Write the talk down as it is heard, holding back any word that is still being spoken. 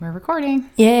We're recording.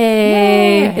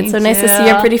 Yay! It's so nice to see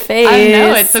your pretty face. I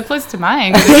know, it's so close to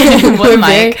mine. We're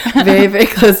very, very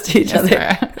close to each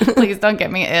other. Please don't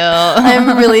get me ill.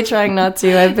 I'm really trying not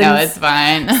to. I've been it's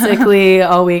fine. sickly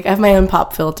all week. I have my own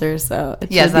pop filter, so it should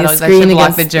be a that screen should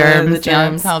block the against germs. the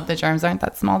germs. Help the germs aren't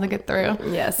that small to get through.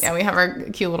 Yes. Yeah, we have our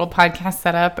cute little podcast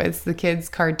set up. It's the kids'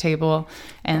 card table,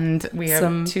 and we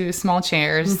have two small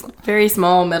chairs. Very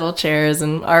small metal chairs,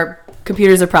 and our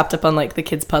computers are propped up on like the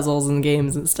kids' puzzles and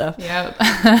games and stuff. Yep.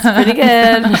 It's pretty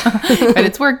good. But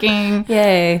it's working.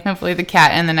 Yay. Hopefully the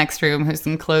cat in the next room who's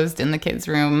enclosed in the kids'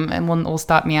 room and will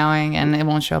stop meowing and it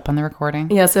won't show up on the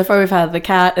recording. Yeah, so far we've had the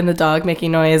cat and the dog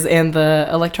making noise and the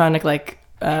electronic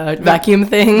vacuum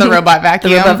thing. The robot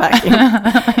vacuum. The robot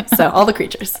vacuum. So all the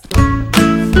creatures.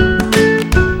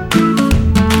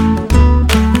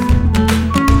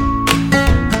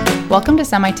 Welcome to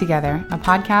Semi Together, a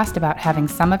podcast about having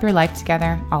some of your life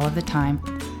together all of the time.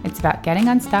 It's about getting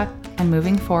unstuck and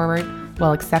moving forward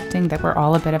while accepting that we're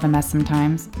all a bit of a mess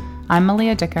sometimes. I'm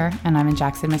Malia Dicker, and I'm in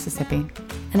Jackson, Mississippi.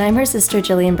 And I'm her sister,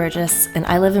 Jillian Burgess, and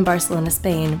I live in Barcelona,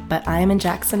 Spain, but I am in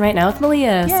Jackson right now with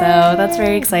Malia, so that's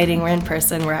very exciting. We're in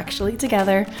person. We're actually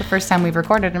together. The first time we've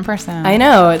recorded in person. I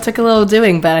know. It took a little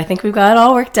doing, but I think we've got it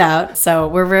all worked out, so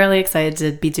we're really excited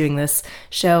to be doing this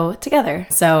show together.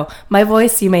 So my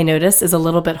voice, you may notice, is a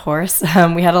little bit hoarse.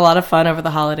 We had a lot of fun over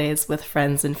the holidays with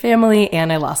friends and family,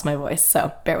 and I lost my voice,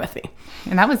 so bear with me.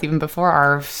 And that was even before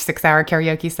our 6-hour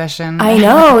karaoke session. I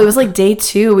know. It was like day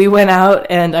 2. We went out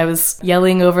and I was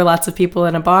yelling over lots of people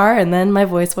in a bar and then my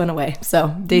voice went away. So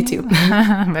day 2.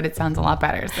 But it sounds a lot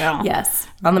better. So yes,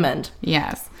 on the mend.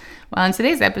 Yes. Well, in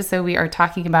today's episode, we are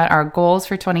talking about our goals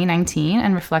for 2019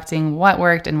 and reflecting what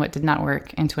worked and what did not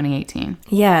work in 2018.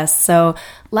 Yes. So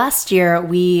last year,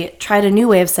 we tried a new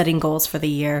way of setting goals for the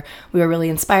year. We were really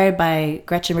inspired by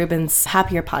Gretchen Rubin's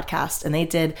Happier podcast, and they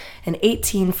did an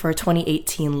 18 for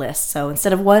 2018 list. So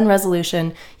instead of one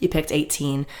resolution, you picked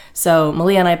 18. So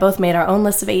Malia and I both made our own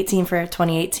list of 18 for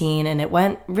 2018, and it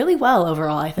went really well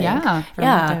overall, I think.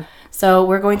 Yeah. So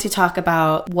we're going to talk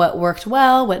about what worked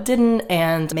well, what didn't,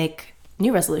 and make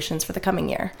new resolutions for the coming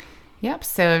year. Yep.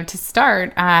 So to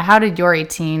start, how did your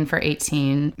 18 for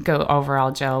 18 go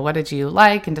overall, Jill? What did you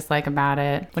like and dislike about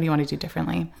it? What do you want to do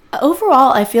differently?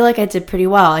 Overall, I feel like I did pretty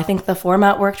well. I think the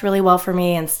format worked really well for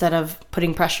me. Instead of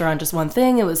putting pressure on just one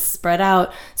thing, it was spread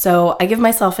out. So I give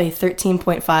myself a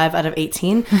 13.5 out of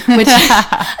 18, which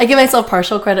I give myself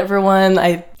partial credit for one.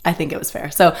 I think it was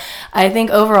fair. So I think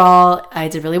overall I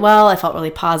did really well. I felt really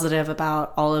positive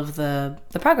about all of the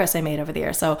progress I made over the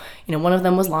year. So, one of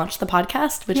them was launch the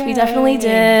podcast, which we definitely did.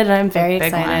 And I'm very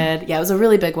excited. Yeah, it was a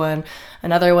really big one.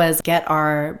 Another was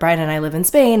Brian and I live in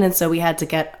Spain. And so we had to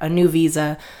get a new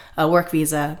visa, a work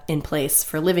visa in place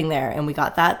for living there. And we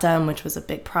got that done, which was a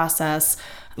big process.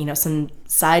 Some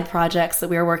side projects that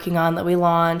we were working on that we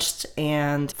launched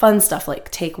and fun stuff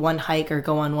like take one hike or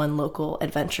go on one local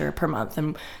adventure per month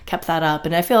and kept that up.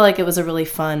 And I feel like it was a really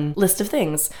fun list of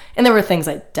things. And there were things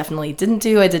I definitely didn't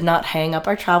do. I did not hang up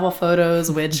our travel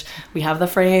photos, which we have the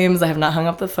frames. I have not hung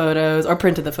up the photos or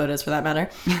printed the photos for that matter.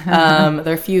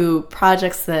 There are a few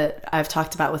projects that I've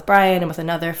talked about with Brian and with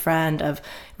another friend of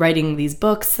writing these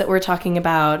books that we're talking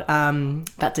about.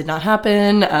 That did not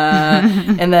happen.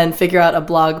 And then figure out a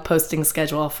blog posting schedule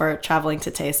for Traveling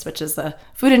to Taste, which is a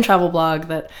food and travel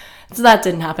blog so that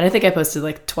didn't happen. I think I posted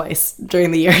like twice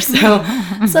during the year. So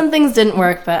some things didn't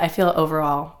work, but I feel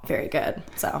overall very good.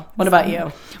 So what about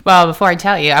you? Well, before I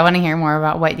tell you, I want to hear more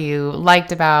about what you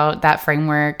liked about that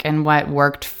framework and what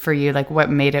worked for you, like what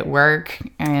made it work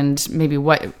and maybe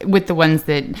what, with the ones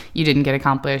that you didn't get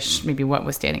accomplished, maybe what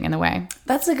was standing in the way.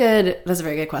 That's a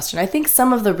very good question. I think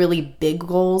some of the really big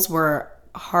goals were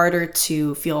harder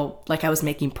to feel like I was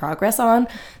making progress on.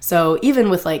 So even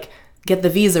with get the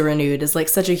visa renewed is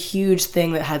such a huge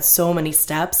thing that had so many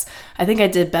steps. I think I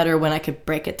did better when I could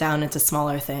break it down into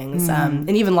smaller things. And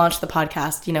even launch the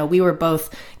podcast. We were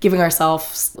both giving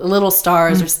ourselves little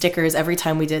stars or stickers every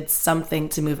time we did something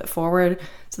to move it forward.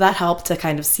 So that helped to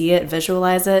kind of see it,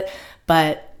 visualize it.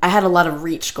 But I had a lot of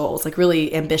reach goals,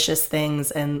 really ambitious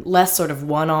things and less sort of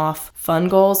one-off fun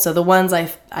goals. So the ones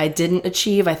I didn't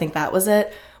achieve, I think that was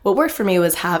it. What worked for me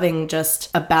was having just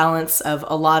a balance of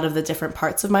a lot of the different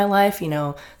parts of my life.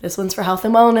 This one's for health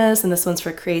and wellness, and this one's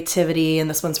for creativity, and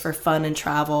this one's for fun and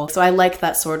travel. So I like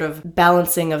that sort of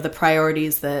balancing of the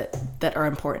priorities that are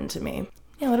important to me.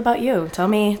 Yeah, what about you? Tell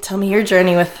me your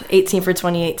journey with 18 for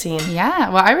 2018.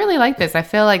 Yeah, well, I really like this. I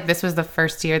feel like this was the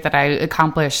first year that I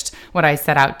accomplished what I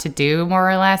set out to do, more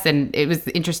or less. And it was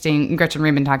interesting. Gretchen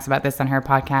Rubin talks about this on her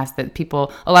podcast, that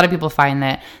a lot of people find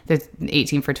that the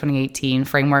 18 for 2018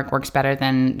 framework works better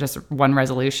than just one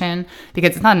resolution,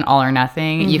 because it's not an all or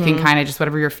nothing. You can kind of just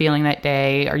whatever you're feeling that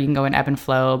day, or you can go in ebb and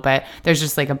flow, but there's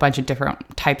just like a bunch of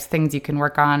different types of things you can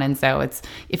work on. And so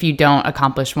if you don't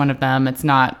accomplish one of them, it's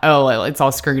not, oh, it's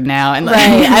all screwed now, and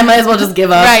right, I might as well just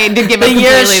give up. Right, to give it a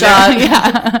year shot.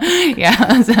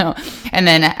 Yeah. So, and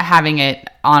then having it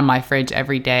on my fridge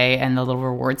every day, and the little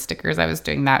reward stickers, I was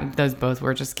doing that. Those both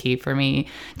were just key for me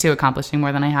to accomplishing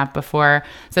more than I have before.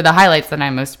 So the highlights that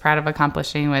I'm most proud of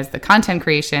accomplishing was the content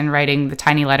creation, writing the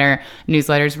Tiny Letter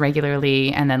newsletters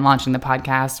regularly, and then launching the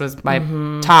podcast was my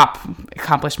top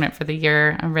accomplishment for the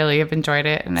year. I really have enjoyed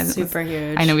it. And super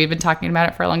huge. I know we've been talking about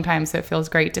it for a long time, so it feels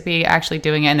great to be actually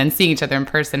doing it and then seeing each other in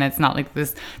person. It's not like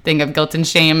this thing of guilt and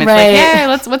shame. It's like, hey,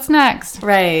 what's next?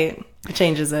 Right. It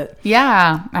changes it.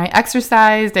 Yeah. I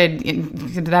exercised.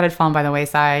 That had fallen by the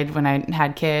wayside when I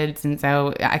had kids. And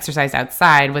so exercise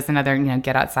outside was another,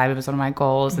 get outside was one of my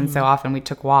goals. And so often we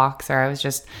took walks, or I was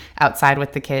just outside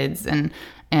with the kids and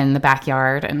in the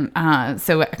backyard. And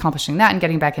so accomplishing that and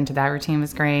getting back into that routine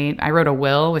was great. I wrote a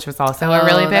will, which was also a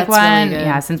really big one. Really,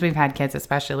 yeah, since we've had kids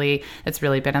especially, it's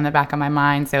really been in the back of my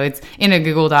mind. So it's in a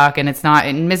Google Doc, and it's not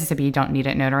in Mississippi, you don't need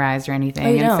it notarized or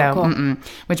anything. Oh, and so cool.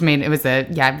 Which made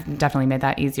definitely made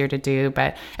that easier to do.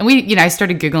 And we, I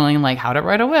started Googling like how to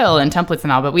write a will and templates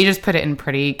and all, but we just put it in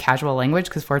pretty casual language,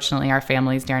 because fortunately our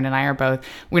families, Darren and I,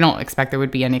 we don't expect there would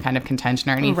be any kind of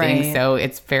contention or anything. Right. So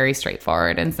it's very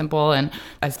straightforward and simple, and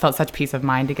I felt such peace of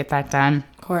mind to get that done.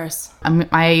 Of course.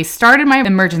 I started my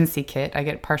emergency kit. I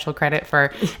get partial credit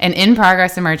for an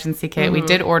in-progress emergency kit. We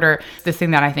did order the thing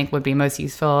that I think would be most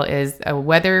useful is a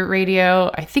weather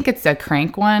radio. I think it's a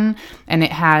crank one, and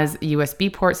it has a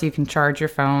USB port so you can charge your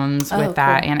phones with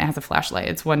that, and it has a flashlight.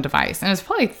 It's one device, and it's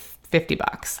probably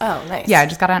 $50. Oh, nice. Yeah, I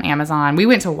just got it on Amazon. We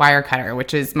went to Wirecutter,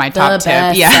 which is my top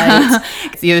tip.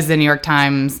 It was the New York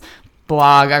Times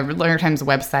blog, our New York Times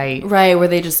website. Right, where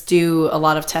they just do a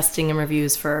lot of testing and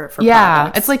reviews for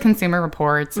products. It's like Consumer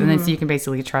Reports, and then so you can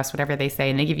basically trust whatever they say,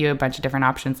 and they give you a bunch of different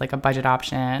options, like a budget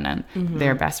option and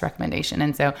their best recommendation.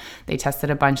 And so they tested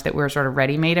a bunch that were sort of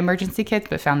ready-made emergency kits,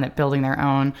 but found that building their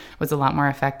own was a lot more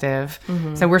effective.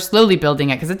 So we're slowly building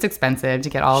it, because it's expensive to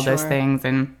get all of those things.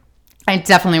 And I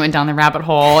definitely went down the rabbit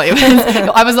hole.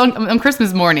 I was on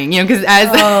Christmas morning, because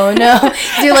oh no,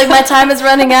 so you're like, my time is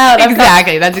running out.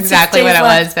 Exactly, that's exactly what it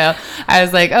was. So I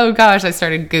was like, oh gosh, I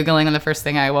started Googling, and the first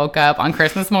thing I woke up on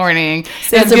Christmas morning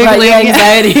is Googling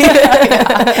anxiety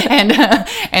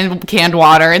and canned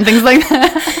water and things like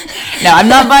that. No, I'm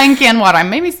not buying canned water.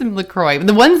 Maybe some LaCroix.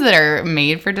 The ones that are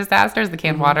made for disasters, the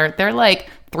canned water, they're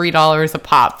like $3 a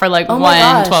pop for like one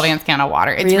 12-ounce can of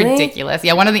water. It's ridiculous.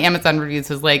 Yeah, one of the Amazon reviews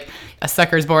was like, a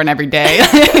sucker's born every day.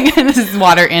 This is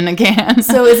water in a can.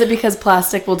 So is it because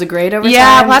plastic will degrade over time?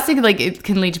 Yeah, plastic, like, it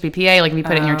can lead to BPA, like if you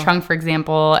put it in your trunk, for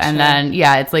example. And then,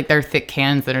 it's like they're thick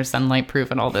cans that are sunlight proof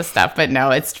and all this stuff. But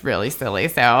no, it's really silly.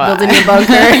 So building your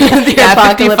bunker.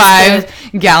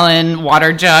 55-gallon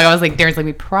water jug. I was like, Darren's like,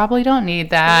 we probably don't need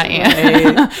that.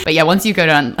 Right. But yeah, once you go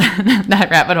down that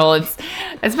rabbit hole, it's,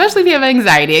 especially if you have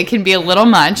anxiety, it can be a little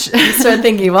much. You start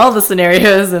thinking of all the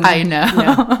scenarios. And, I know.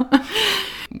 Yeah.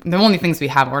 The only things we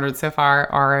have ordered so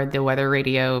far are the weather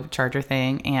radio charger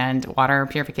thing and water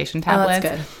purification tablets. Oh,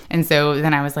 that's good. And so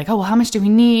then I was like, oh, well, how much do we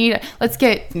need? Let's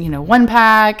get, 1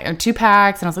 pack or 2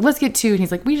 packs. And I was like, let's get 2. And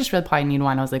he's like, we just really probably need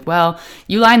 1. I was like, well,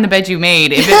 you lie in the bed you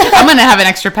made. I'm going to have an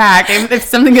extra pack. If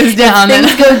something goes down. If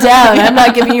things go down, I'm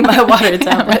not giving you my water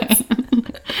tablets.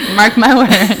 Right. Mark my word.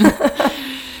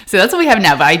 So that's what we have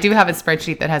now, but I do have a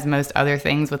spreadsheet that has most other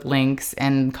things with links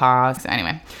and costs.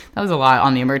 Anyway, that was a lot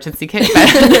on the emergency kit.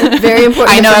 But very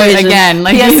important. I know, again,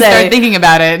 like you start thinking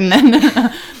about it, and then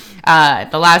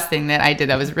the last thing that I did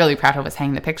that I was really proud of was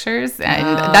hang the pictures.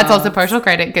 And that's also partial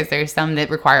credit, because there's some that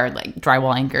require like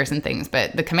drywall anchors and things,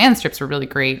 but the command strips were really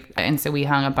great. And so we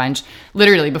hung a bunch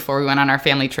literally before we went on our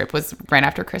family trip, was right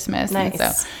after Christmas.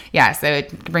 Nice. And so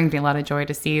it brings me a lot of joy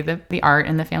to see the art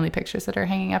and the family pictures that are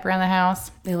hanging up around the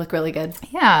house. They look really good.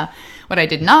 Yeah. What I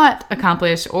did not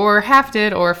accomplish or half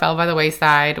did or fell by the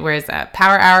wayside was a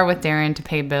power hour with Darren to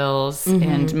pay bills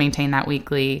and maintain that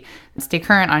weekly. Stay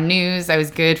current on news. I was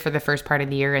good for the first part of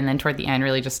the year, and then toward the end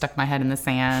really just stuck my head in the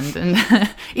sand. And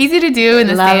easy to do in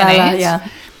this day and age. Yeah.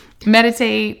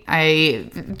 Meditate. I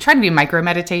try to do micro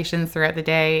meditations throughout the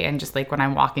day, and just like when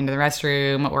I'm walking to the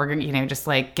restroom, or just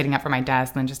like getting up from my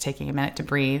desk and then just taking a minute to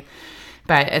breathe.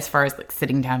 But as far as like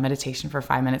sitting down meditation for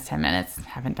 5 minutes, 10 minutes,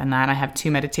 haven't done that. I have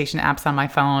 2 meditation apps on my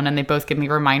phone, and they both give me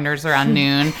reminders around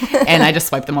noon, and I just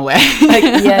swipe them away.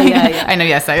 Yeah. I know.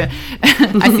 Yes, I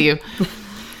see you.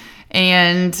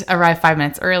 And arrive 5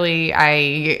 minutes early.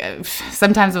 I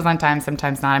sometimes was on time,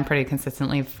 sometimes not. I'm pretty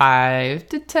consistently 5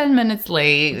 to 10 minutes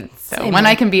late. So Same when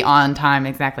here. I can be on time,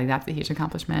 exactly, that's a huge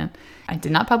accomplishment. I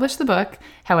did not publish the book.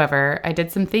 However, I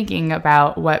did some thinking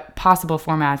about what possible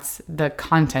formats the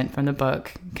content from the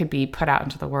book could be put out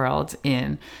into the world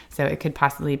in. So it could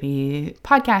possibly be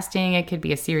podcasting. It could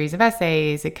be a series of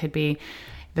essays. It could be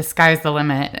the sky's the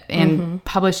limit, and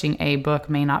publishing a book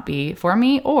may not be for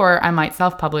me, or I might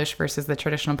self-publish versus the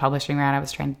traditional publishing route I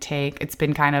was trying to take. It's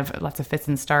been kind of lots of fits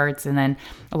and starts, and then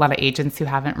a lot of agents who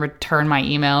haven't returned my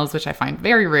emails, which I find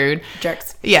very rude.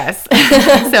 Jerks. Yes.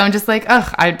 So I'm just like,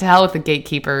 ugh, to hell with the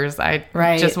gatekeepers. I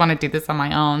just want to do this on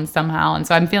my own somehow. And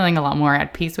so I'm feeling a lot more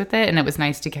at peace with it, and it was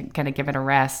nice to kind of give it a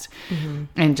rest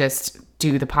and just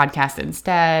do the podcast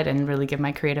instead and really give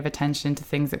my creative attention to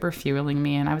things that were fueling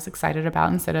me and I was excited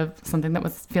about instead of something that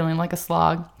was feeling like a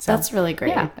slog. So That's really great.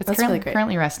 Yeah, it's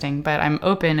currently resting, but I'm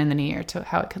open in the new year to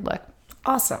how it could look.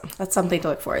 Awesome. That's something to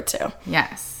look forward to.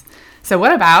 Yes. So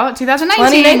what about 2019?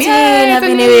 2019. Yay,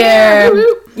 Happy New Year.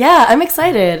 Woo-hoo. Yeah, I'm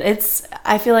excited.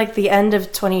 I feel like the end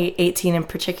of 2018 in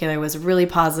particular was really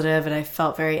positive, and I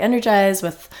felt very energized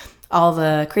with all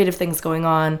the creative things going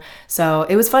on. So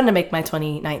it was fun to make my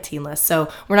 2019 list.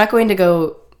 So we're not going to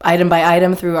go item by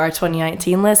item through our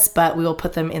 2019 list, but we will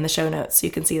put them in the show notes so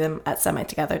you can see them at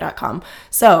semitogether.com.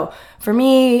 So for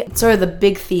me, sort of the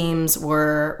big themes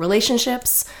were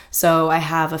relationships. So I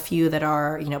have a few that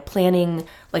are, planning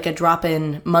like a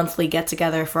drop-in monthly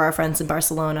get-together for our friends in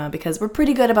Barcelona, because we're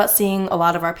pretty good about seeing a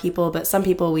lot of our people, but some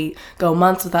people we go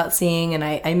months without seeing, and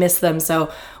I miss them.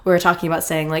 So we were talking about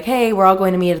saying like, hey, we're all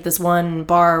going to meet at this one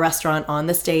bar or restaurant on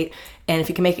this date, and if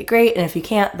you can make it, great, and if you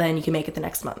can't, then you can make it the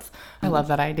next month. I love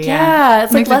that idea. Yeah,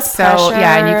 it's like less pressure.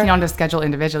 Yeah, and you don't have to schedule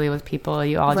individually with people.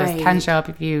 You all just can show up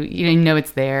if you know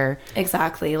it's there.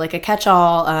 Exactly, like a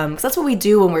catch-all, because that's what we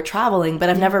do when we're traveling, but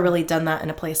I've never really done that in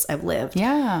a place I've lived.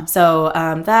 Yeah. So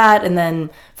that, and then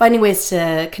finding ways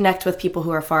to connect with people who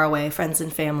are far away, friends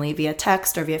and family, via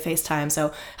text or via FaceTime.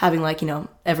 So having like,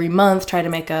 every month try to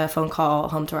make a phone call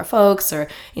home to our folks, or,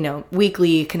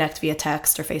 weekly connect via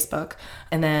text or Facebook.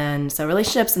 And then, so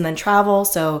relationships, and then travel.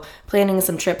 So planning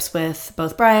some trips with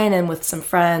both Brian and with some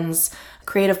friends.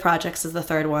 Creative projects is the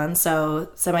third one. So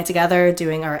Semi Together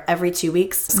doing our every 2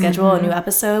 weeks schedule a new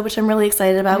episode, which I'm really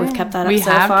excited about. We've kept that up so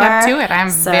far. We have kept to it. I'm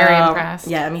very impressed.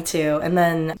 Yeah, me too. And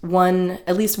then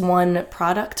at least one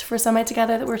product for Semi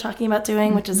Together that we're talking about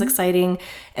doing, which is exciting.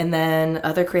 And then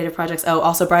other creative projects. Oh,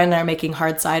 also Brian and I are making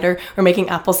hard cider. We're making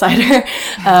apple cider.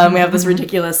 We have this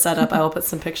ridiculous setup. I will put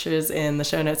some pictures in the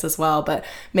show notes as well, but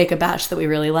make a batch that we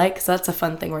really like. So that's a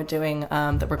fun thing we're doing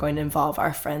that we're going to involve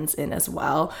our friends in as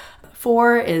well.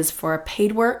 4 is for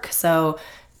paid work. So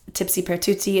Tipsy per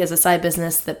Tutti is a side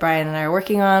business that Brian and I are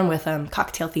working on with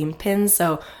cocktail themed pins.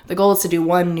 So the goal is to do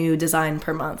one new design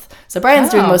per month. So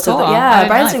Brian's doing most of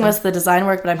the design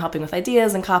work, but I'm helping with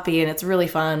ideas and copy, and it's really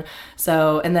fun.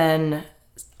 So, and then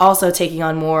also taking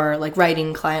on more like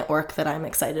writing client work that I'm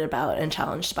excited about and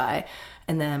challenged by.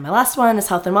 And then my last one is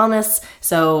health and wellness.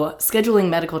 So scheduling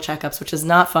medical checkups, which is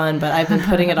not fun, but I've been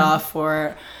putting it off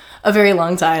for a very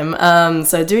long time.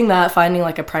 So doing that, finding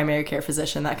like a primary care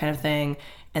physician, that kind of thing.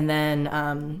 And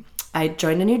then I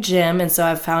joined a new gym, and so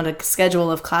I've found a schedule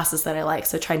of classes that I like.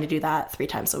 So trying to do that 3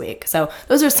 times a week. So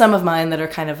those are some of mine that are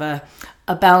kind of a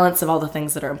balance of all the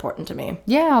things that are important to me.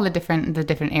 Yeah, all the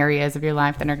different areas of your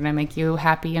life that are going to make you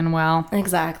happy and well.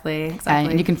 Exactly.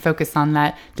 And you can focus on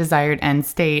that desired end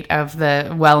state of the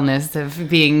wellness of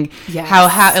being how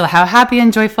happy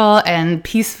and joyful and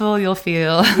peaceful you'll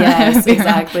feel. Yes,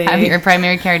 exactly. Have your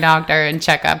primary care doctor and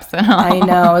checkups and all. I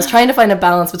know. I was trying to find a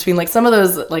balance between like some of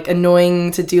those like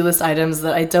annoying to-do list items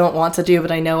that I don't want to do,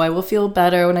 but I know I will feel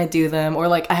better when I do them, or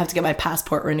like I have to get my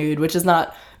passport renewed, which is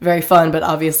not very fun, but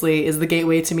obviously is the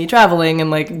gateway to me traveling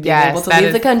and like being able to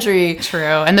leave the country. True.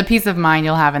 And the peace of mind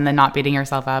you'll have in the not beating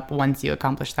yourself up once you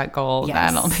accomplish that goal,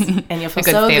 that'll be and you'll feel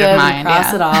so good and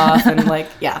cross it off and like,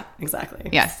 yeah, exactly.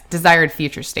 Yes. Desired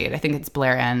future state. I think it's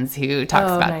Blair Enns who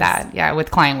talks about that. Yeah.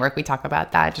 With client work, we talk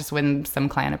about that. Just when some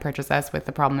client approaches us with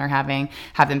the problem they're having,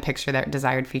 have them picture their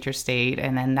desired future state.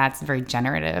 And then that's very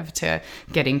generative to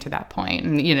getting to that point.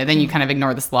 And, then you kind of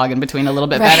ignore the slog in between a little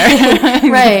bit better.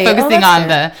 Right. Focusing on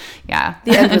good.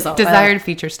 the end result. Desired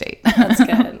future state. That's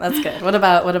good. What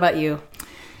about you?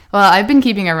 Well, I've been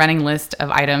keeping a running list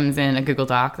of items in a Google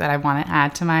Doc that I want to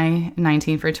add to my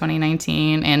 19 for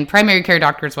 2019. And primary care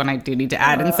doctor is one I do need to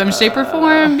add in some shape or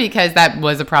form, because that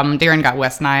was a problem. Darren got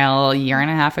West Nile a year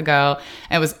and a half ago.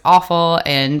 It was awful.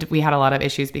 And we had a lot of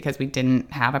issues because we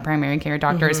didn't have a primary care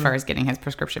doctor as far as getting his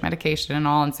prescription medication and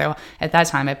all. And so at that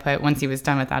time, once he was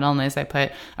done with that illness, I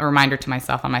put a reminder to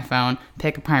myself on my phone,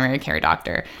 pick a primary care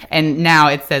doctor. And now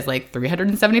it says like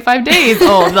 375 days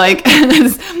old, like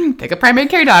pick a primary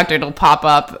care doctor. It'll pop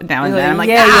up now and then. I'm like,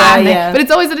 yeah. But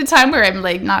it's always at a time where I'm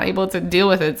like not able to deal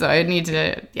with it. So I need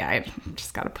to, I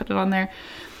just got to put it on there.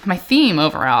 My theme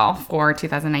overall for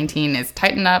 2019 is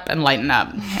tighten up and lighten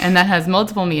up. And that has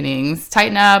multiple meanings.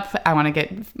 Tighten up, I want to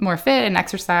get more fit and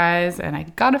exercise. And I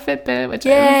got a Fitbit, which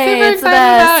I'm super excited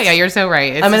about. Yeah, you're so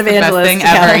right. It's I'm just an evangelist, the best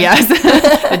thing ever.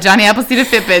 Yes. The Johnny Appleseed of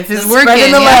Fitbits is working.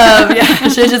 Spreading the love. Yeah. I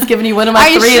should have just given you one of my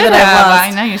three that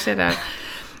I've lost. I know you should have.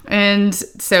 And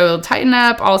so tighten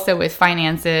up also with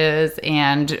finances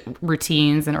and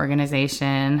routines and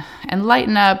organization, and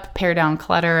lighten up, pare down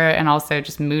clutter, and also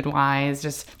just mood wise,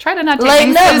 just try to not take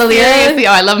lighten things up, so Malia. seriously.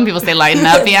 Oh, I love when people say lighten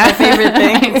up. Yeah. My favorite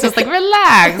thing. It's just like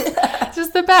relax. It's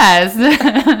just the best.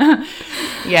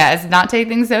 Yes, not take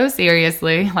things so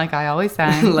seriously, like I always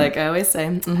say. Like I always say.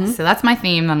 Mm-hmm. So that's my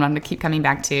theme that I'm going to keep coming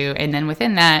back to. And then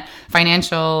within that,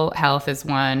 financial health is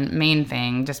one main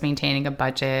thing. Just maintaining a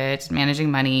budget,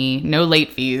 managing money, no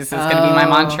late fees is going to be my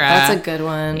mantra. That's a good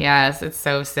one. Yes, it's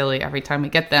so silly every time we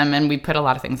get them. And we put a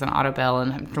lot of things on auto bill,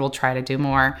 and we'll try to do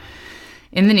more.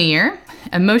 In the new year,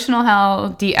 emotional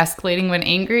health, de-escalating when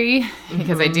angry,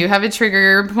 because I do have a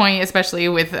trigger point, especially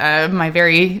with my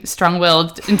very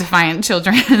strong-willed and defiant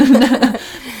children.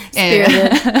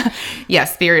 Spirited. Yeah,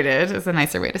 spirited is a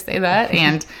nicer way to say that.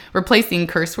 And replacing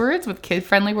curse words with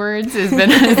kid-friendly words is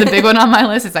a big one on my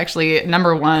list. It's actually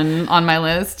number one on my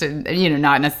list. And,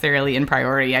 not necessarily in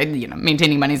priority.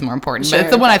 Maintaining money is more important, but it's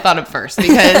the one I thought of first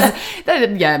because,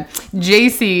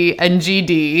 JC and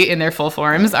GD in their full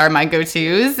forms are my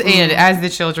go-tos. And as the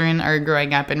children are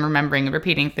growing up and remembering and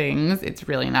repeating things, it's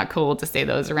really not cool to say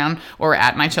those around or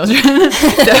at my children.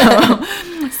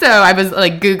 So I was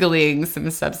like Googling some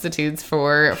substitutes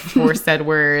for said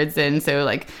words. And so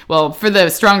for the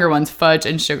stronger ones, fudge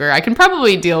and sugar, I can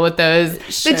probably deal with those.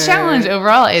 Sure. The challenge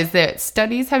overall is that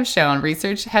studies have shown,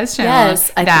 research has shown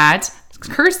that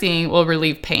cursing will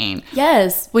relieve pain.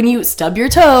 Yes. When you stub your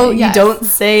toe, you don't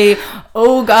say,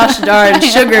 oh gosh darn,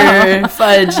 sugar,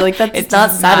 fudge. Like that's not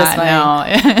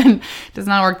satisfying. No, it does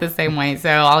not work the same way. So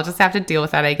I'll just have to deal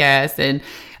with that, I guess. And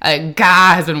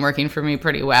God has been working for me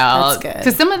pretty well. That's good.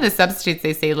 So some of the substitutes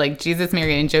they say, like Jesus,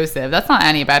 Mary, and Joseph, that's not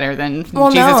any better than Jesus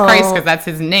Christ, because that's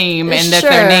his name and that's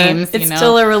their names. It's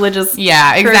still a religious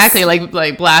exactly,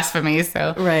 like blasphemy.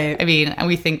 So right. I mean,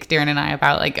 we think, Darren and I,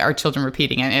 about our children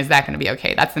repeating it. Is that going to be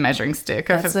okay? That's the measuring stick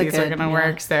of if these are going to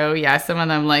work. So some of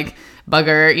them like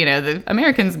bugger. The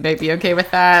Americans may be okay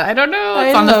with that. I don't know.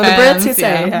 It's on the fence. The Brits who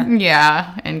say,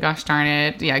 yeah. And gosh darn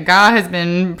it, God has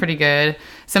been pretty good.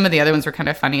 Some of the other ones were kind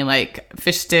of funny, like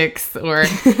fish sticks or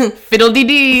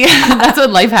fiddle-dee-dee. That's what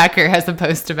Lifehacker has a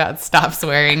post about stop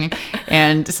swearing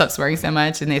and stop swearing so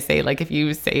much. And they say, if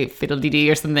you say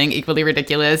fiddle-dee-dee or something equally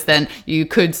ridiculous, then you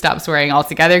could stop swearing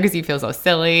altogether because you feel so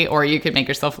silly, or you could make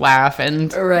yourself laugh and,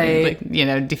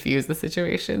 diffuse the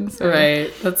situation. So,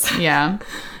 right.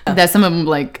 That's some of them,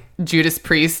 like Judas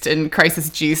Priest and Crisis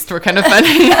Geist, were kind of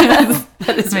funny.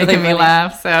 That is making me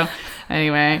laugh. So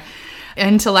anyway.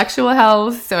 Intellectual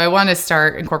health. So I want to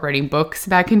start incorporating books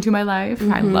back into my life.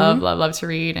 Mm-hmm. I love to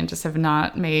read and just have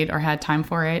not made or had time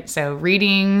for it. So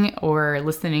reading or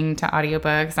listening to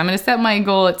audiobooks. I'm going to set my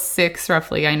goal at 6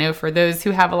 roughly. I know for those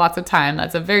who have lots of time,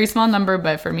 that's a very small number,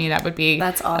 but for me, that would be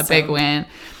a big win.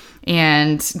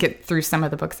 And get through some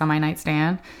of the books on my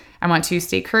nightstand. I want to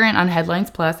stay current on Headlines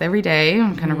Plus every day.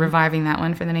 I'm kind of reviving that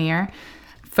one for the new year.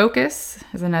 Focus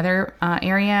is another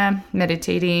area,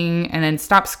 meditating, and then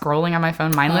stop scrolling on my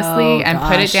phone mindlessly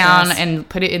put it down and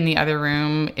put it in the other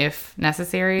room if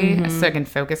necessary, so I can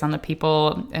focus on the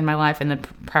people in my life and the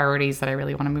priorities that I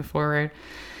really want to move forward.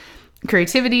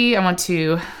 Creativity, I want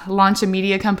to launch a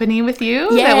media company with you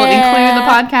that will include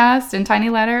the podcast and Tiny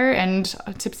Letter and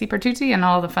Tipsy Partucci and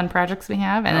all the fun projects we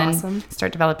have, and then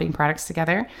start developing products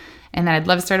together. And then I'd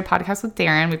love to start a podcast with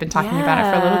Darren. We've been talking about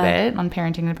it for a little bit on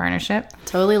parenting and partnership.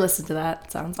 Totally listen to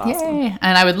that. Sounds awesome. Yay.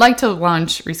 And I would like to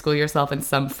launch Reschool Yourself in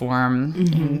some form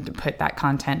and put that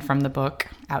content from the book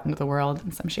out into the world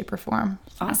in some shape or form.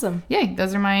 Awesome. Yay,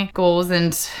 those are my goals,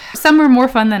 and some are more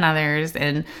fun than others,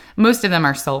 and most of them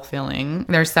are soul-filling.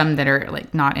 There's some that are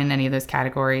like not in any of those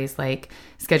categories, like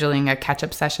scheduling a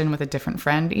catch-up session with a different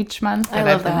friend each month I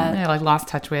love that. I've like lost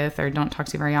touch with or don't talk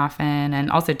to very often,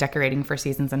 and also decorating for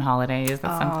seasons and holidays.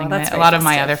 That's something that a lot of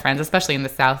my other friends, especially in the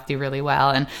South, do really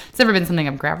well, and it's never been something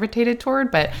I've gravitated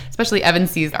toward, but especially Evan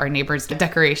sees our neighbors'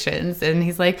 decorations, and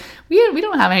he's like, we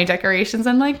don't have any decorations.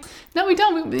 I'm like, no, we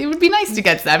don't. It would be nice to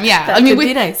get some. Yeah. That would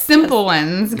be nice. Simple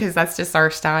ones, because that's just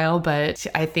our style, but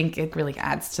I think it really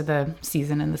adds to the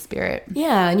season and the spirit.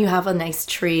 Yeah, and you have a nice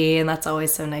tree, and that's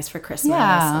always so nice for Christmas.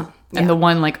 Yeah. And the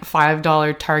one like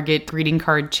 $5 Target greeting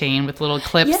card chain with little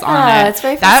clips on it. Yeah, it's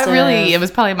very festive. It was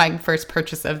probably my first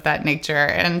purchase of that nature,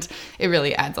 and it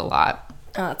really adds a lot.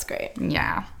 Oh, that's great.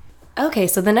 Yeah. Okay,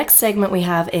 so the next segment we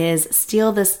have is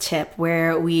Steal This Tip,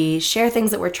 where we share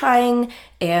things that we're trying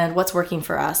and what's working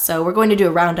for us. So we're going to do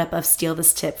a roundup of Steal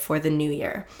This Tip for the new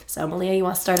year. So Malia, you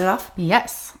want to start it off?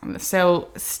 Yes. So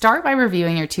start by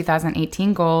reviewing your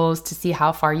 2018 goals to see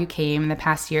how far you came in the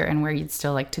past year and where you'd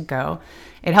still like to go.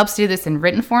 It helps do this in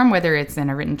written form, whether it's in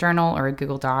a written journal or a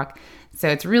Google Doc. So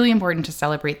it's really important to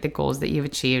celebrate the goals that you've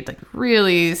achieved. Like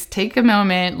really take a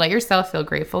moment, let yourself feel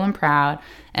grateful and proud,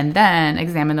 and then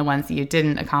examine the ones that you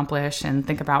didn't accomplish and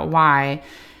think about why.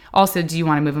 Also, do you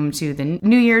want to move them to the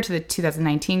new year, to the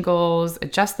 2019 goals,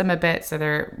 adjust them a bit so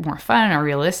they're more fun or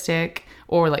realistic,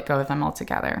 or let go of them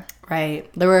altogether? Right.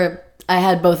 I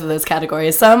had both of those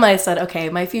categories. Some I said, okay,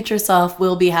 my future self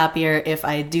will be happier if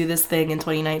I do this thing in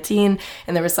 2019.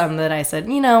 And there were some that I said,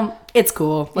 it's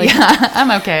cool. Like, yeah,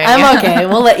 I'm okay. I'm okay.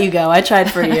 We'll let you go. I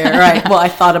tried for a year. Right. Well, I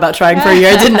thought about trying for a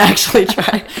year. I didn't actually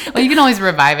try. Well, you can always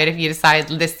revive it if you decide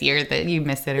this year that you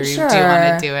miss it or you do want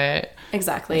to do it.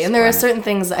 Exactly. And there are certain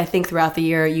things I think throughout the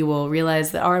year you will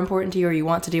realize that are important to you or you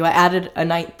want to do. I added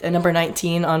a number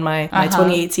 19 on my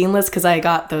 2018 list because I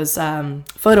got those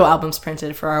photo albums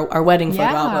printed for our wedding photo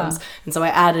albums. And so I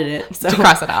added it. So, to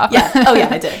cross it off. Yeah. Oh, yeah,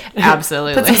 I did.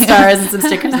 Absolutely. Put some stars and some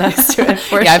stickers next to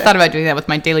it. I've thought about doing that with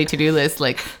my daily to-do list,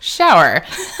 like shower,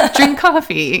 drink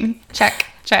coffee, check.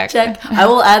 I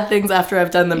will add things after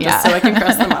I've done them just so I can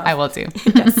cross them off. I will too.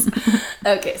 Yes.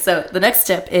 Okay, so the next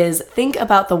tip is think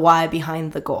about the why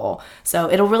behind the goal. So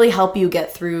it'll really help you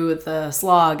get through the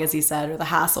slog, as you said, or the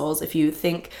hassles. If you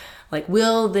think, like,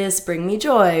 will this bring me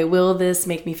joy? Will this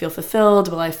make me feel fulfilled?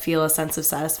 Will I feel a sense of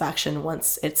satisfaction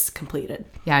once it's completed?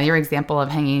 Yeah, your example of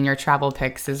hanging your travel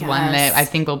pics is one that I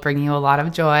think will bring you a lot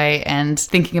of joy. And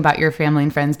thinking about your family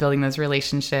and friends, building those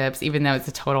relationships, even though it's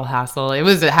a total hassle. It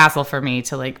was a hassle for me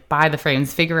to like buy the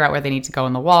frames, figure out where they need to go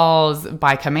on the walls,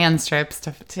 buy command strips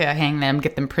to hang them,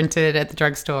 get them printed at the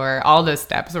drugstore. All those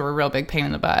steps were a real big pain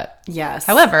in the butt. Yes.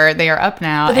 However, they are up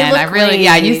now, and I really,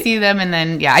 you see them, and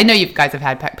then, I know you guys have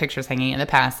had pictures hanging in the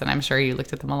past, and I'm sure you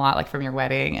looked at them a lot, like from your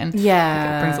wedding, and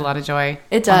it brings a lot of joy.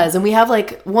 It does, and we have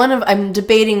like I'm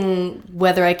debating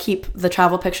whether I keep the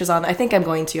travel pictures on. I think I'm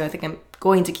going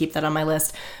to keep that on my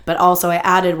list, but also I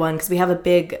added one because we have a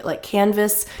big like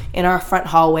canvas in our front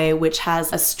hallway which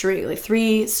has a string, like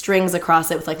 3 strings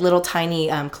across it with like little tiny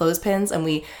clothespins, and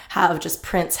we have just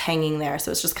prints hanging there,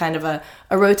 so it's just kind of a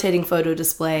rotating photo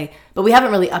display, but we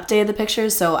haven't really updated the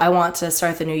pictures, so I want to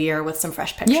start the new year with some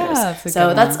fresh pictures.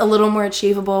 That's a little more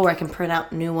achievable where I can print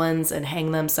out new ones and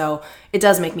hang them, so it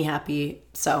does make me happy,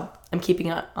 so I'm keeping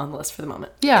it on the list for the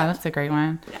moment. Yeah, that's a great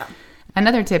one. Yeah.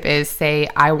 Another tip is say,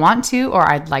 I want to, or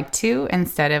I'd like to,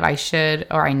 instead of I should,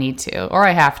 or I need to, or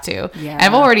I have to. Yeah.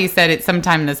 I've already said it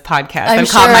sometime in this podcast. I've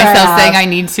caught myself saying I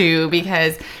need to,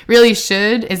 because really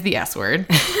should is the S word.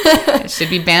 It should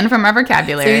be banned from our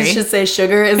vocabulary. So you should say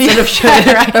sugar instead of sugar.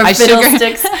 Right. Or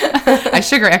fiddlesticks. I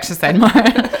sugar exercise more.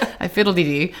 I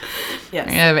fiddle-dee-dee.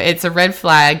 Yes. It's a red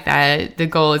flag that the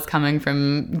goal is coming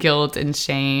from guilt and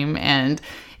shame, and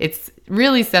it's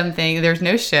really something, there's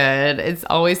no should. It's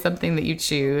always something that you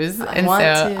choose. I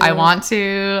want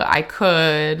to, I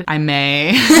could, I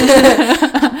may.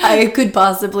 I could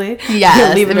possibly.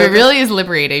 Yes. It really is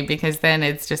liberating, because then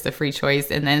it's just a free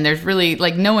choice. And then there's really,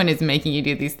 like, no one is making you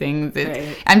do these things.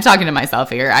 Right. I'm talking to myself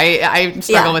here. I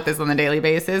struggle with this on a daily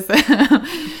basis.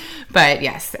 But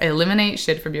yes, eliminate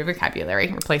should from your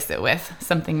vocabulary. Replace it with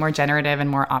something more generative and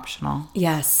more optional.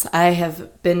 Yes, I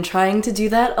have been trying to do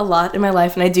that a lot in my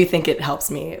life, and I do think it helps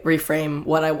me reframe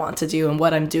what I want to do and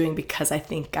what I'm doing because I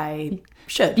think I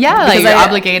should. Yeah, like you're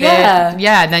obligated.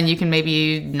 Yeah, then you can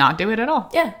maybe not do it at all.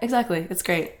 Yeah, exactly. It's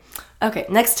great. Okay,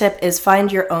 next tip is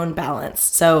find your own balance.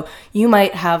 So you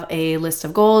might have a list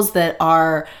of goals that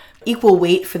are equal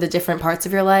weight for the different parts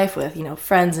of your life with,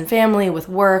 friends and family, with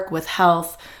work, with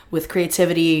health, with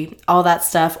creativity, all that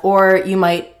stuff. Or you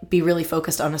might be really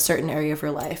focused on a certain area of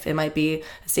your life. It might be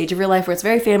a stage of your life where it's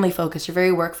very family focused, you're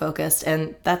very work focused,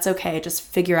 and that's okay. Just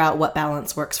figure out what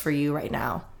balance works for you right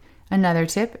now. Another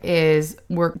tip is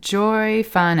work joy,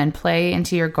 fun, and play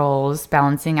into your goals,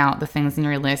 balancing out the things in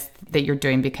your list that you're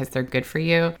doing because they're good for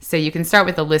you. So you can start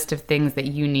with a list of things that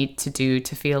you need to do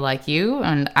to feel like you.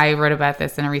 And I wrote about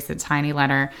this in a recent Tiny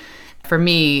letter. For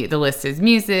me, the list is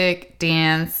music,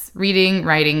 dance, reading,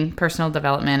 writing, personal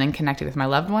development, and connecting with my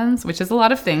loved ones, which is a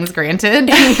lot of things, granted.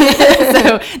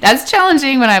 So that's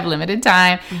challenging when I have limited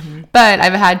time. Mm-hmm. But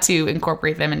I've had to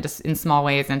incorporate them in small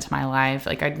ways into my life.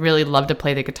 Like, I'd really love to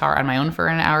play the guitar on my own for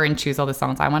an hour and choose all the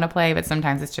songs I want to play. But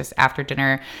sometimes it's just after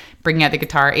dinner, bringing out the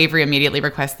guitar. Avery immediately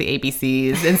requests the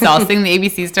ABCs. And so I'll sing the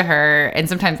ABCs to her. And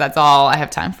sometimes that's all I have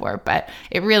time for. But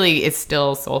it really is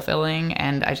still soul-filling.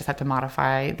 And I just have to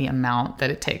modify the amount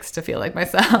that it takes to feel like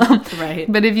myself.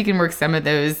 Right. But if you can work some of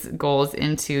those goals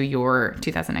into your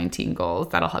 2019 goals,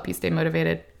 that'll help you stay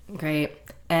motivated. Great.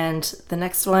 And the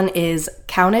next one is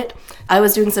count it. I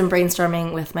was doing some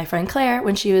brainstorming with my friend Claire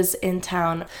when she was in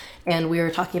town, and we were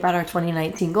talking about our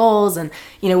 2019 goals, and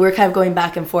we were kind of going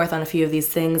back and forth on a few of these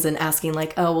things and asking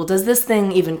like, oh, well, does this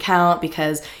thing even count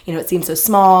because it seems so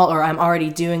small, or I'm already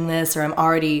doing this, or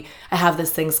I have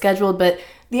this thing scheduled. But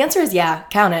the answer is yeah,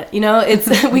 count it.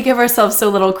 It's we give ourselves so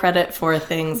little credit for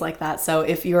things like that. So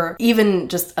if you're even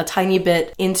just a tiny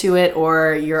bit into it,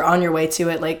 or you're on your way to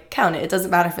it, like, count it. It doesn't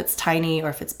matter if it's tiny or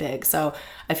if it's big. So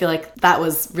I feel like that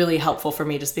was really helpful for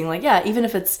me, just being like, yeah, even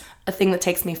if it's a thing that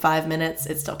takes me 5 minutes,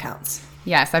 it still counts.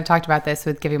 Yes, I've talked about this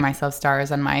with giving myself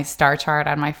stars on my star chart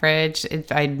on my fridge.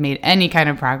 If I'd made any kind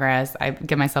of progress, I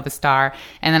give myself a star.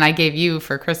 And then I gave you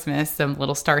for Christmas some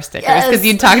little star stickers, because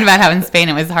you talked about how in Spain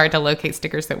it was hard to locate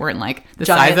stickers that weren't like the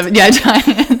giant size of it. Yeah,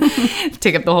 giant.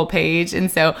 Take up the whole page. And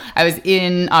so I was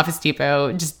in Office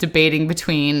Depot just debating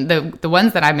between the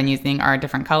ones that I've been using are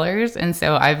different colors. And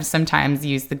so I've sometimes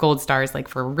used the gold stars like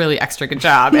for a really extra good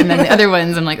job. And then the other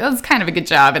ones I'm like, oh, it's kind of a good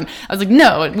job. And I was like,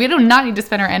 no, we do not need to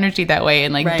spend our energy that way.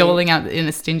 And like doling out in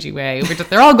a stingy way.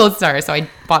 They're all gold stars. So I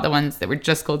bought the ones that were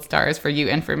just gold stars for you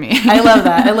and for me. I love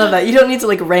that. You don't need to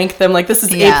like rank them like this is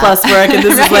A+ work and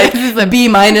this is like B-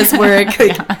 work.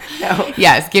 No.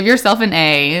 Yes, give yourself an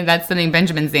A. That's something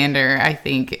Benjamin Zander, I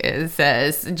think,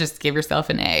 says. Just give yourself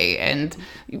an A, and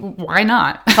why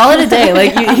not? Call it a day.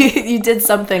 Like you did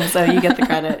something, so you get the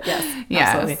credit. Yes.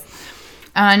 Absolutely.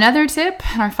 Another tip,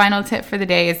 our final tip for the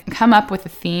day, is come up with a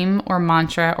theme or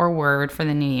mantra or word for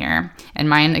the new year. And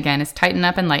mine, again, is tighten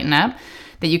up and lighten up,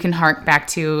 that you can hark back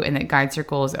to and that guides your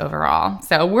goals overall.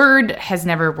 So a word has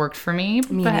never worked for me,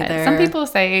 but neither. Some people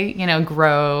say,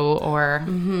 grow or...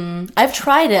 Mm-hmm. I've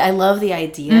tried it. I love the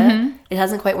idea. Mm-hmm. It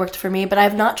hasn't quite worked for me, but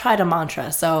I've not tried a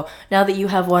mantra. So now that you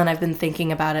have one, I've been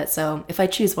thinking about it. So if I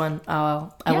choose one, I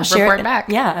will share it back.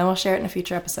 Yeah, I will share it in a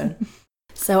future episode.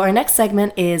 So our next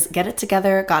segment is Get It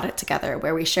Together, Got It Together,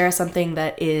 where we share something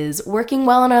that is working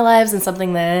well in our lives and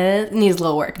something that needs a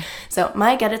little work. So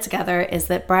my Get It Together is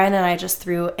that Brian and I just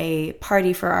threw a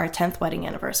party for our 10th wedding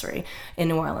anniversary in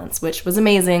New Orleans, which was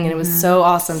amazing, and it was so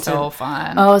awesome. So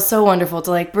fun. Oh, so wonderful to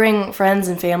like bring friends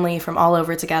and family from all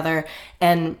over together.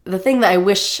 And the thing that I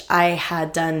wish I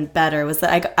had done better was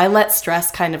that I let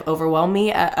stress kind of overwhelm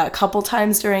me a couple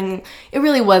times during, it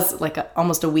really was like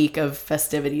almost a week of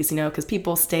festivities, because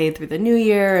people stayed through the new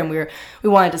year and we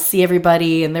wanted to see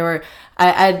everybody. And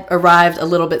I'd arrived a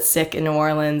little bit sick in New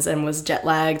Orleans and was jet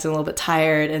lagged and a little bit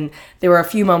tired. And there were a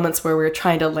few moments where we were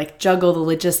trying to like juggle the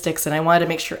logistics, and I wanted to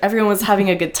make sure everyone was having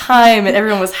a good time and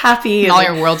everyone was happy. And all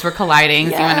your worlds were colliding.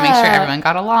 So you wanted to make sure everyone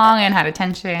got along and had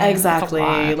attention.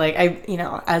 Exactly. Like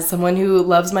as someone who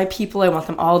loves my people, I want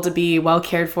them all to be well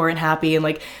cared for and happy.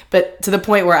 And but to the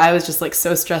point where I was just like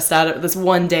so stressed out at this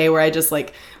one day where I just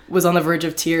like was on the verge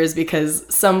of tears because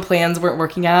some plans weren't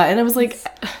working out. And I was like,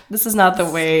 this is not the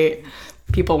way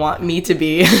people want me to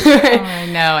be. I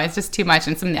know, it's just too much.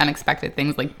 And some of the unexpected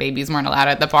things, like babies weren't allowed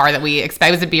at the bar that we expect.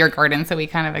 It was a beer garden, so we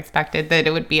kind of expected that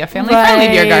it would be a family-friendly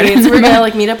beer garden. So we're gonna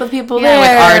like meet up with people there.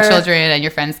 With our children and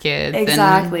your friends' kids.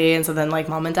 Exactly. And so then like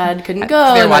mom and dad couldn't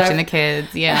go. They're watching the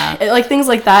kids, like things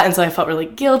like that. And so I felt really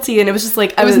guilty, and it was just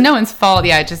like it was no one's fault.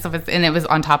 Yeah, and it was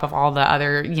on top of all the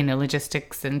other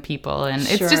logistics and people, and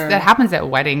it's just that happens at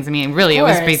weddings. I mean, really, it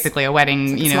was basically a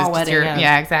wedding. It's like a small wedding,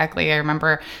 yeah, exactly. I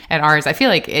remember at ours, I feel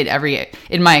like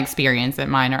in my experience, at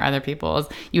mine or other people's,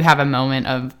 you have a moment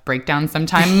of breakdown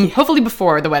sometime, hopefully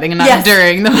before the wedding and not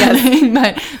during the wedding.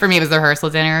 But for me, it was the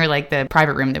rehearsal dinner. Like the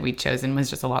private room that we'd chosen was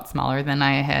just a lot smaller than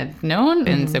I had known.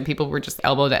 And so people were just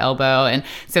elbow to elbow. And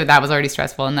so that was already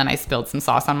stressful. And then I spilled some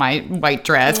sauce on my white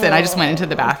dress and I just went into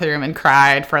the bathroom and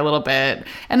cried for a little bit.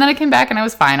 And then I came back and I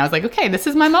was fine. I was like, okay, this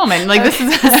is my moment. Like this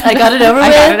is, I got it over with.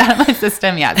 I got it out of my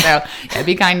system. Yeah. So yeah,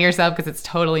 be kind to yourself because it's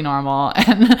totally normal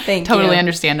and totally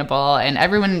understandable. And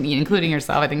everyone, including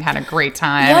yourself, I think had a great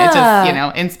time. Yeah. It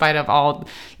just, in spite of all,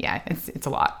 it's a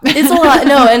lot. It's a lot.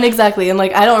 No, and exactly. And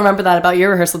like, I don't remember that about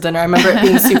your rehearsal dinner. I remember it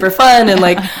being super fun and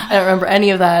like, I don't remember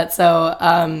any of that. So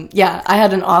I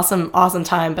had an awesome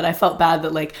time, but I felt bad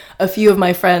that like a few of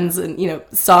my friends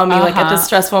saw me like at this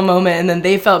stressful moment and then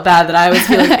they felt bad that I was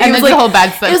feeling, and it was like, a whole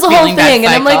bad it was a whole thing.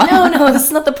 And I'm like, no, this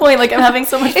is not the point. Like I'm having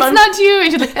so much fun. It's not you.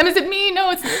 And she's like, is it me?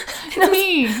 No, it's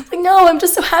me. Like, no, I'm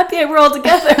just so happy we're all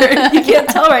together. You can't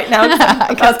tell right now because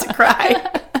I'm about to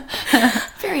cry.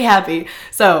 Very happy.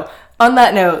 So on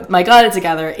that note, my Got It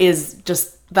Together is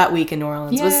just that week in New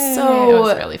Orleans. It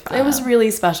was really fun. It was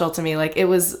really special to me. Like it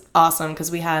was awesome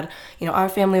because we had, our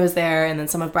family was there and then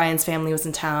some of Brian's family was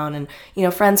in town and,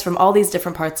 friends from all these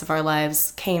different parts of our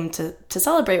lives came to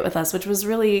celebrate with us, which was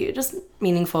really just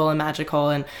meaningful and magical.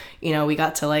 And, we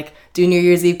got to like do New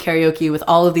Year's Eve karaoke with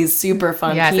all of these super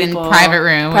fun people. In private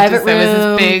room. It was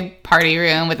this big party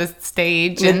room with a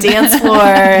stage. And a dance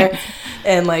floor.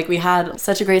 And like we had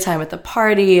such a great time at the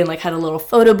party and like had a little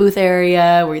photo booth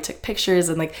area where we took pictures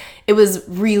and like it was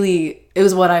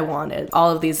what I wanted. All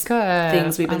of these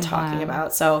things we've been talking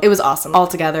about. So it was awesome all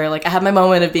together. Like I had my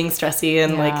moment of being stressy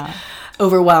and like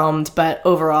overwhelmed, but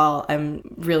overall I'm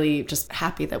really just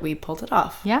happy that we pulled it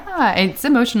off. Yeah, it's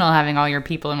emotional having all your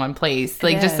people in one place.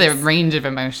 Like just the range of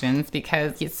emotions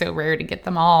because it's so rare to get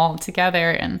them all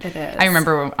together. And it is. I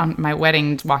remember on my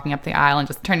wedding walking up the aisle and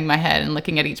just turning my head and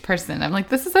looking at each person. I'm like,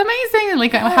 this is amazing. And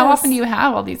like how often do you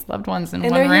have all these loved ones in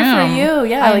one room? And they're here for you.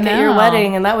 Yeah, like at your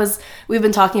wedding. And we've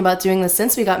been talking about doing this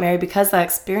since we got married because that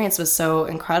experience was so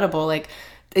incredible. Like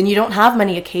and you don't have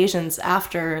many occasions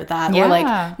after that. Or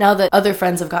like now that other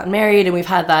friends have gotten married and we've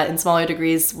had that in smaller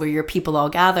degrees where your people all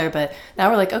gather, but now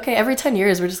we're like, okay, every 10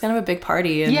 years we're just gonna have a big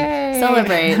party and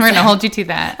celebrate. We're gonna hold you to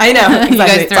that. I know,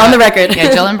 exactly. It's on the record.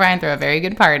 Yeah, Jill and Brian throw a very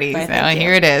good party. Right, so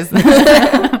here it is.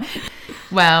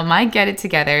 Well, my Get It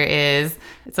Together is,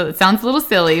 so it sounds a little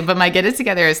silly, but my Get It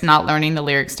Together is not learning the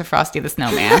lyrics to Frosty the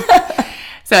Snowman.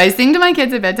 So I sing to my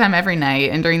kids at bedtime every night,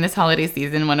 and during this holiday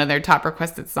season, one of their top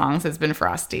requested songs has been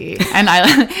Frosty. And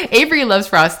Avery loves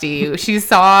Frosty. She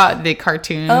saw the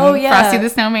cartoon Frosty the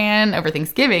Snowman over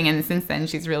Thanksgiving, and since then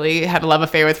she's really had a love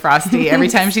affair with Frosty. Every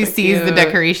time she sees the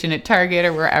decoration at Target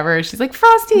or wherever, she's like,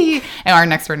 Frosty! And our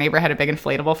next door neighbor had a big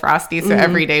inflatable Frosty, so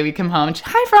every day we come home and she's,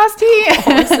 hi, Frosty!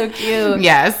 Oh, so cute.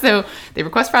 Yeah, so they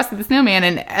request Frosty the Snowman,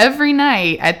 and every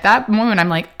night at that moment I'm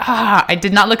like, I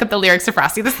did not look up the lyrics to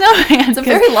Frosty the Snowman. It's a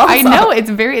very long song. I know,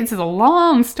 it's a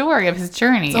long story of his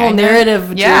journey. It's a whole narrative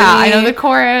journey. Yeah, I know the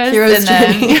chorus. Hero's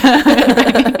journey.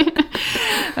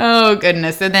 Oh,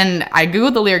 goodness. So then I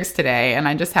Googled the lyrics today, and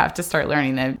I just have to start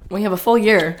learning them. We have a full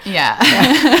year. Yeah.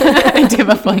 I do have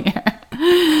a full year.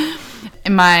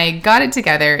 My Got It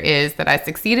Together is that I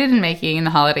succeeded in making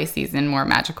the holiday season more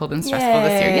magical than stressful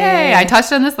this year. Yay! I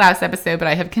touched on this last episode, but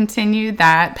I have continued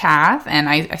that path, and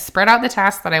I spread out the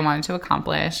tasks that I wanted to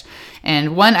accomplish.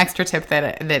 And one extra tip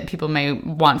that people may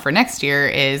want for next year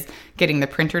is getting the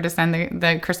printer to send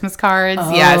the Christmas cards.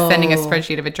 Oh. Yeah, sending a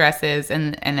spreadsheet of addresses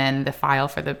and then the file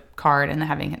for the card and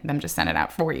having them just send it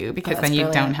out for you because then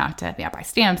you don't have to buy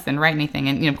stamps and write anything.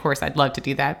 And of course, I'd love to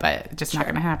do that, but it's just not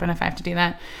going to happen if I have to do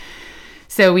that.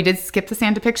 So we did skip the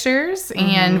Santa pictures,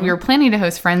 and we were planning to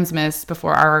host Friendsmas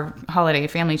before our holiday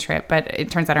family trip, but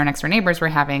it turns out our next door neighbors were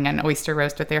having an oyster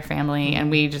roast with their family, and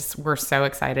we just were so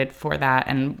excited for that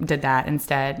and did that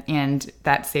instead, and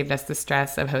that saved us the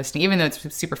stress of hosting, even though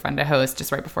it's super fun to host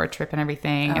just right before a trip and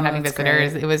everything, and having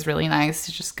visitors. Great. It was really nice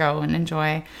to just go and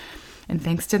enjoy. And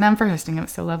thanks to them for hosting. It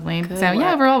was so lovely. Good work.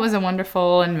 Overall, it was a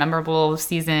wonderful and memorable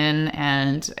season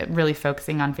and really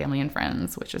focusing on family and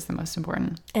friends, which is the most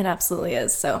important. It absolutely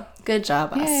is. So good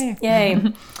job, Yay. us.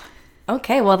 Yay.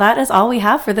 Okay, well, that is all we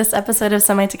have for this episode of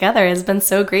Semi Together. It's been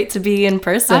so great to be in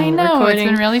person. I know, recording.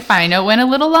 It's been really fun. I know it went a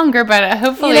little longer, but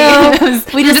hopefully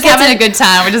we're just having a good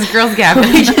time. We're just girls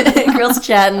gabbing. girls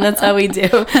chat, and that's how we do.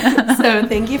 So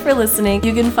thank you for listening.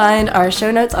 You can find our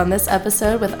show notes on this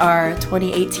episode with our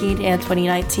 2018 and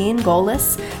 2019 goal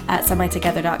lists at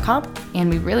semitogether.com.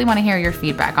 And we really want to hear your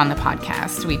feedback on the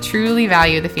podcast. We truly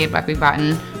value the feedback we've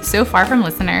gotten so far from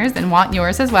listeners and want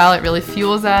yours as well. It really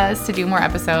fuels us to do more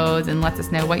episodes and lets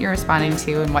us know what you're responding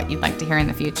to and what you'd like to hear in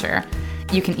the future.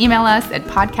 You can email us at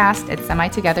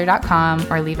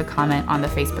podcast@semitogether.com or leave a comment on the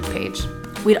Facebook page.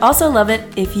 We'd also love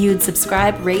it if you'd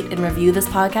subscribe, rate, and review this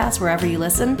podcast wherever you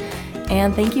listen.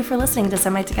 And thank you for listening to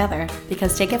Semi Together,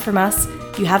 because take it from us,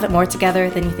 you have it more together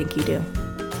than you think you do.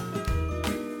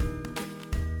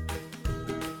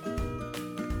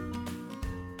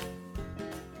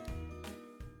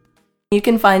 You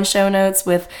can find show notes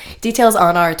with details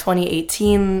on our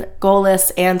 2018 goal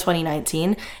list and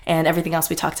 2019 and everything else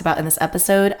we talked about in this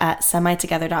episode at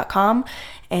semitogether.com.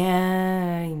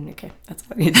 And okay, that's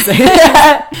what I need to say.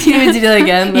 Do you need to do that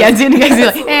again? Yeah, do it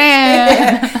again.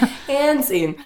 And And scene.